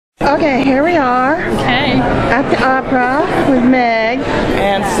Okay, here we are. Okay. At the opera with Meg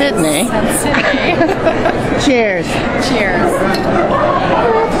and Sydney. Cheers. Cheers.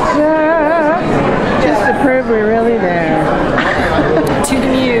 Just to prove we're really there. To the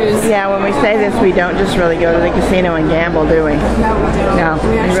muse. Yeah, when we say this, we don't just really go to the casino and gamble, do we? No, we don't. No,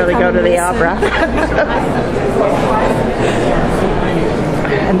 we really go to the opera.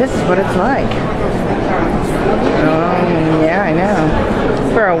 And this is what it's like. Oh, yeah, I know.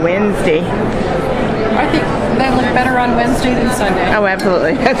 For a Wednesday. I think they look better on Wednesday than Sunday. Oh,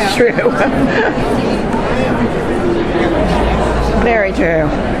 absolutely. That's true. Very true.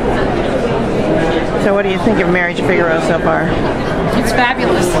 So what do you think of Marriage of Figaro so far? It's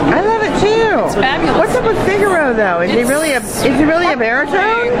fabulous. I love it too. It's fabulous. What's up with Figaro though? Is he really a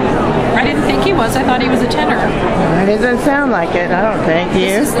baritone? I didn't think he was. I thought he was a tenor. It doesn't sound like it. I don't think.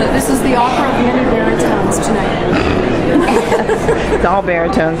 You? This is the opera of many baritones tonight. It's all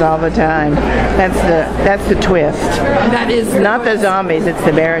baritones all the time. That's the twist. That is not the zombies. It's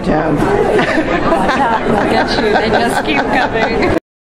the baritones. Watch out! They'll get you. They just keep coming.